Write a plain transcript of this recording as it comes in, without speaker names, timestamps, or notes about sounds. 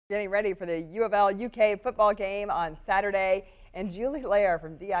Getting ready for the U of L UK football game on Saturday. And Julie Lair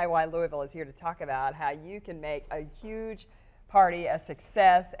from D.I.Y Louisville is here to talk about how you can make a huge party a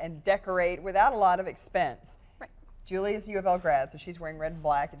success and decorate without a lot of expense. Right. Julie is a U of L grad, so she's wearing red and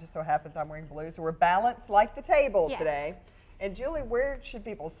black. It just so happens I'm wearing blue, so we're balanced like the table today. And Julie, where should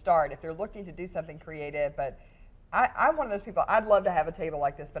people start if they're looking to do something creative? But I'm one of those people, I'd love to have a table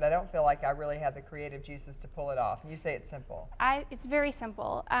like this, but I don't feel like I really have the creative juices to pull it off. And you say it's simple. It's very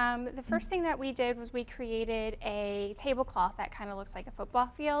simple. The first thing that we did was we created a tablecloth that kind of looks like a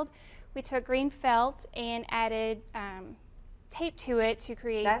football field. We took green felt and added tape to it to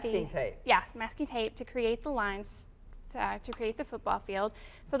create masking tape. Yes, masking tape to create the lines to create the football field.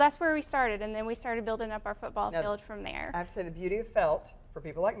 So that's where we started, and then we started building up our football field from there. I have to say the beauty of felt for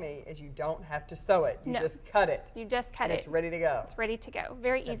people like me is you don't have to sew it. You just cut it. You just cut it. It's ready to go. It's ready to go.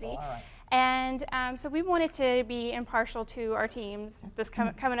 Very simple. easy. All right. And so we wanted to be impartial to our teams this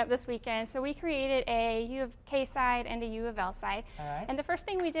coming up this weekend. So we created a U of K side and a U of L side. All right. And the first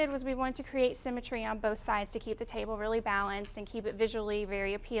thing we did was we wanted to create symmetry on both sides to keep the table really balanced and keep it visually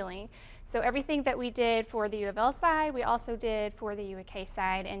very appealing. So everything that we did for the U of L side, we also did for the U of K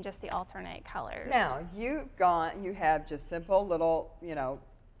side in just the alternate colors. Now, you have just simple little,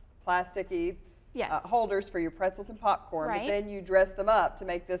 plasticky holders for your pretzels and popcorn, right. But then you dress them up to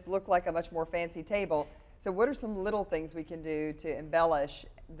make this look like a much more fancy table. So what are some little things we can do to embellish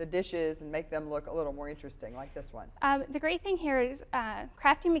the dishes and make them look a little more interesting, like this one? The great thing here is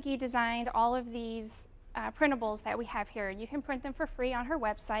Crafty McGee designed all of these printables that we have here. You can print them for free on her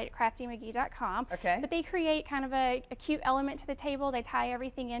website, craftymcgee.com. Okay. But they create kind of a cute element to the table. They tie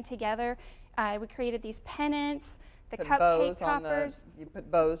everything in together. We created these pennants, the cupcake toppers. You put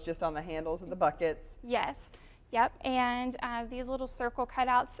bows just on the handles of the buckets. Yes. Yep, and these little circle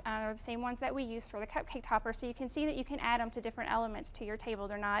cutouts are the same ones that we use for the cupcake topper, so you can see that you can add them to different elements to your table.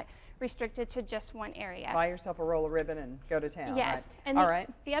 They're not restricted to just one area. Buy yourself a roll of ribbon and go to town. Yes, right?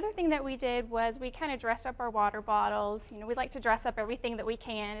 And the other thing that we did was we kind of dressed up our water bottles. We like to dress up everything that we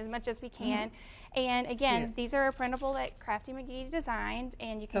can, as much as we can. And again, these are a printable that Crafty McGee designed,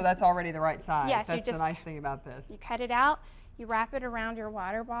 and you can. So that's already the right size. Yes, that's the nice thing about this. You cut it out, you wrap it around your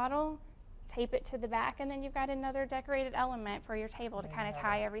water bottle, tape it to the back, and then you've got another decorated element for your table to kind of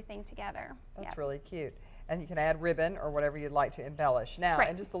tie everything together. That's really cute. And you can add ribbon or whatever you'd like to embellish. Now,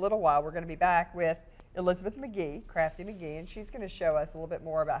 in just a little while, we're going to be back with Elizabeth McGee, Crafty McGee, and she's going to show us a little bit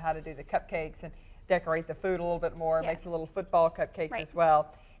more about how to do the cupcakes and decorate the food a little bit more. Makes a little football cupcakes as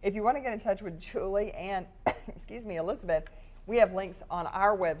well. If you want to get in touch with Julie and, excuse me, Elizabeth, we have links on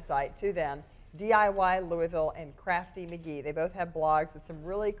our website to them. D.I.Y Louisville and Crafty McGee. They both have blogs with some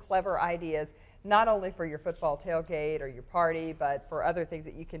really clever ideas, not only for your football tailgate or your party, but for other things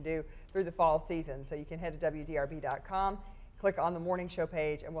that you can do through the fall season. So you can head to WDRB.com, click on the morning show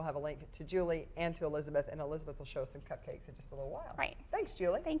page, and we'll have a link to Julie and to Elizabeth, and Elizabeth will show us some cupcakes in just a little while. Right. Thanks,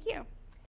 Julie. Thank you.